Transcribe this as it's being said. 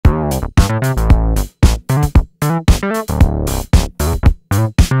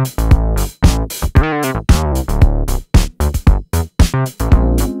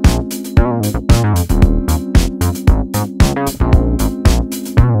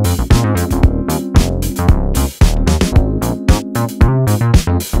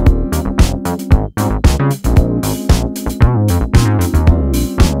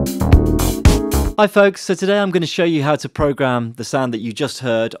Hi folks, so today I'm going to show you how to program the sound that you just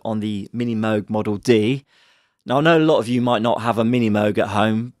heard on the Minimoog Model D. Now I know a lot of you might not have a Minimoog at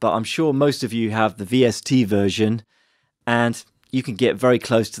home, but I'm sure most of you have the VST version and you can get very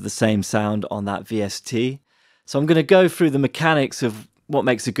close to the same sound on that VST. So I'm going to go through the mechanics of what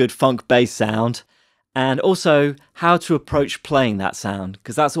makes a good funk bass sound and also how to approach playing that sound,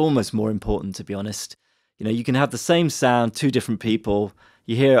 because that's almost more important, to be honest. You know, you can have the same sound, two different people.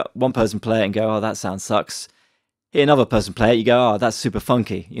 You hear one person play it and go, oh, that sound sucks. Hear another person play it, you go, oh, that's super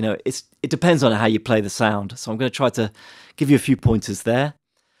funky. You know, it depends on how you play the sound. So I'm going to try to give you a few pointers there.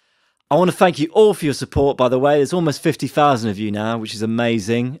 I want to thank you all for your support, by the way. There's almost 50,000 of you now, which is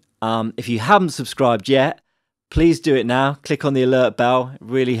amazing. If you haven't subscribed yet, please do it now. Click on the alert bell. It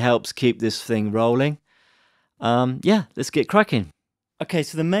really helps keep this thing rolling. Yeah, let's get cracking. Okay,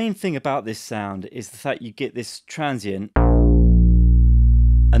 so the main thing about this sound is the fact you get this transient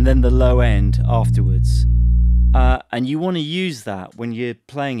and then the low end afterwards. And you want to use that when you're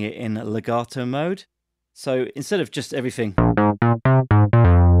playing it in legato mode. So instead of just everything,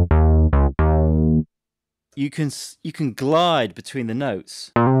 you can glide between the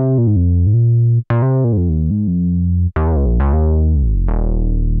notes.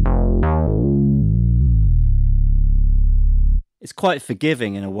 It's quite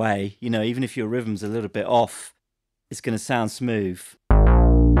forgiving in a way, you know, even if your rhythm's a little bit off, it's going to sound smooth.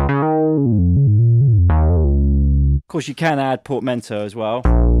 Of course, you can add portamento as well.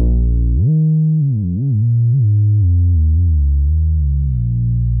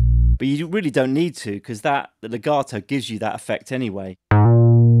 But you really don't need to, because the legato gives you that effect anyway.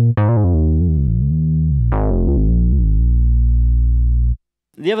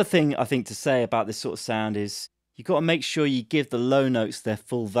 The other thing I think to say about this sort of sound is you've got to make sure you give the low notes their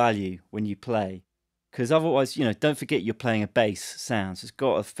full value when you play. Because otherwise, you know, don't forget you're playing a bass sound. So it's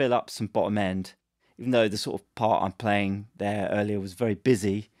got to fill up some bottom end. Even though the sort of part I'm playing there earlier was very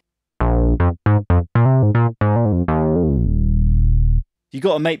busy. You've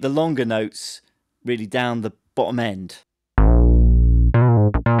got to make the longer notes really down the bottom end.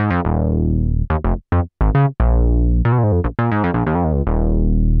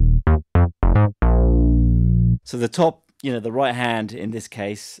 So the top, you know, the right hand in this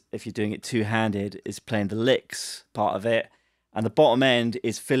case, if you're doing it two-handed, is playing the licks part of it. And the bottom end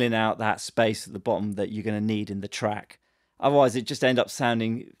is filling out that space at the bottom that you're going to need in the track. Otherwise, it just ends up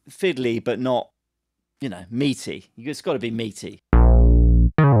sounding fiddly, but not, you know, meaty. It's got to be meaty.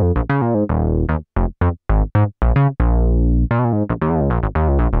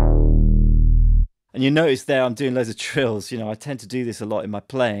 And you notice there I'm doing loads of trills. You know, I tend to do this a lot in my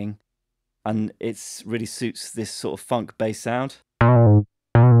playing. And it really suits this sort of funk bass sound.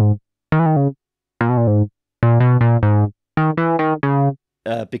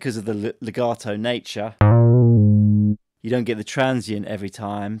 Because of the legato nature, you don't get the transient every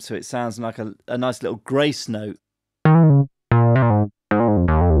time, so it sounds like a nice little grace note.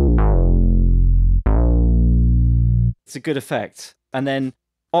 It's a good effect. And then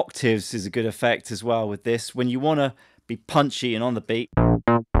octaves is a good effect as well with this, when you want to be punchy and on the beat.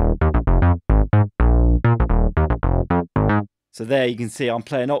 So there you can see I'm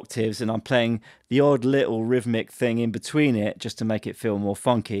playing octaves and I'm playing the odd little rhythmic thing in between it just to make it feel more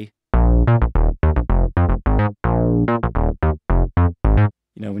funky. You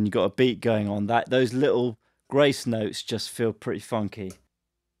know, when you've got a beat going on, those little grace notes just feel pretty funky.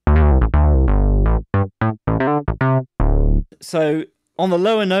 So on the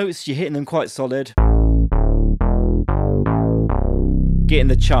lower notes, you're hitting them quite solid, getting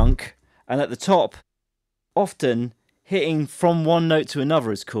the chunk, and at the top, often hitting from one note to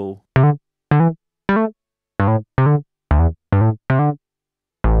another is cool.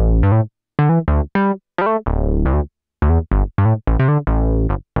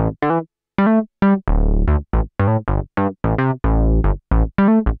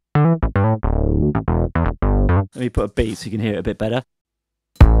 Let me put a beat so you can hear it a bit better.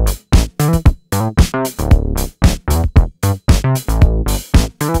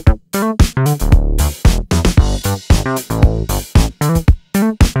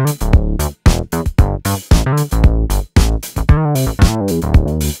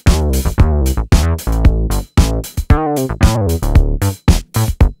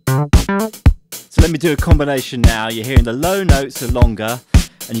 So let me do a combination now. You're hearing the low notes are longer,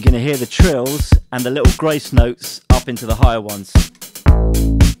 and you're going to hear the trills and the little grace notes up into the higher ones.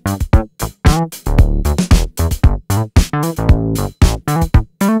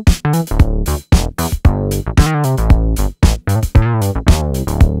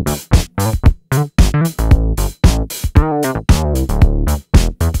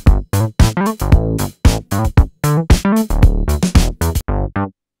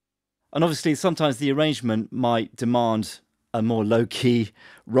 And obviously sometimes the arrangement might demand a more low-key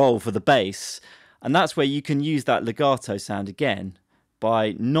role for the bass, and that's where you can use that legato sound again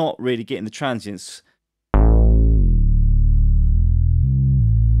by not really getting the transients.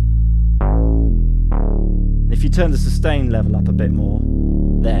 And if you turn the sustain level up a bit more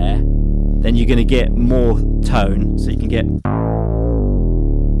there, then you're going to get more tone, so you can get.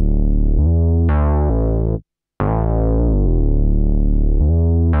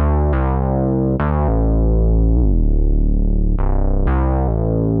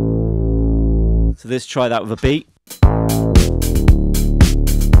 So let's try that with a beat.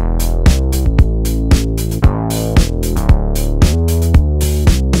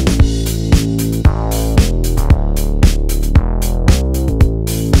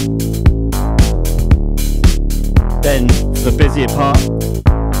 Then the busier part.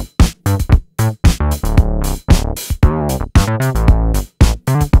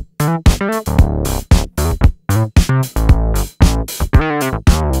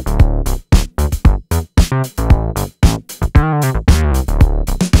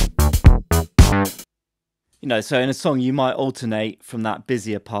 You know, so in a song you might alternate from that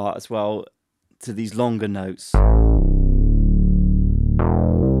busier part as well to these longer notes.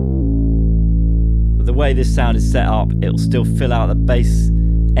 But the way this sound is set up, it'll still fill out the bass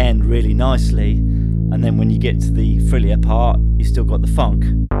end really nicely, and then when you get to the frillier part, you still got the funk.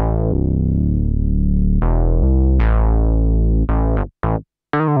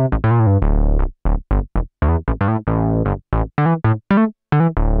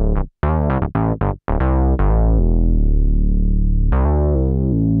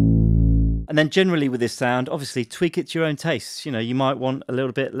 And then generally with this sound, obviously tweak it to your own tastes. You know, you might want a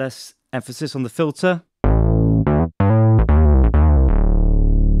little bit less emphasis on the filter.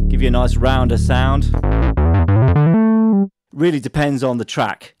 Give you a nice rounder sound. Really depends on the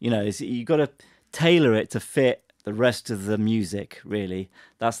track. You know, you've got to tailor it to fit the rest of the music, really.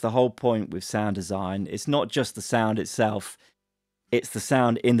 That's the whole point with sound design. It's not just the sound itself, it's the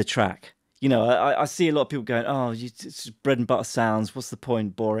sound in the track. You know, I see a lot of people going, oh, it's bread and butter sounds, what's the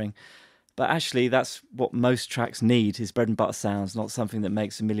point, boring. But actually, that's what most tracks need, is bread and butter sounds, not something that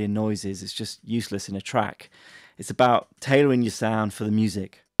makes a million noises. It's just useless in a track. It's about tailoring your sound for the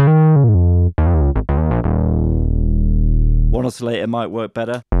music. One oscillator might work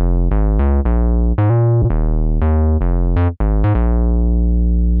better.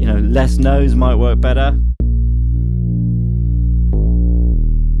 You know, less nose might work better.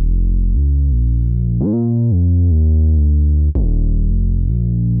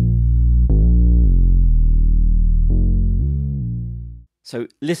 So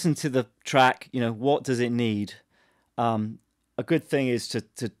listen to the track, you know, what does it need? A good thing is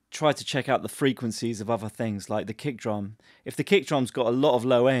to try to check out the frequencies of other things like the kick drum. If the kick drum's got a lot of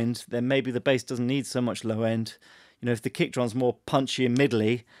low end, then maybe the bass doesn't need so much low end. You know, if the kick drum's more punchy and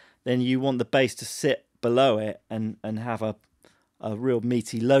middly, then you want the bass to sit below it and have a real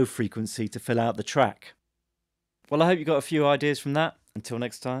meaty low frequency to fill out the track. Well, I hope you got a few ideas from that. Until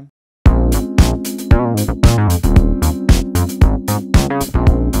next time.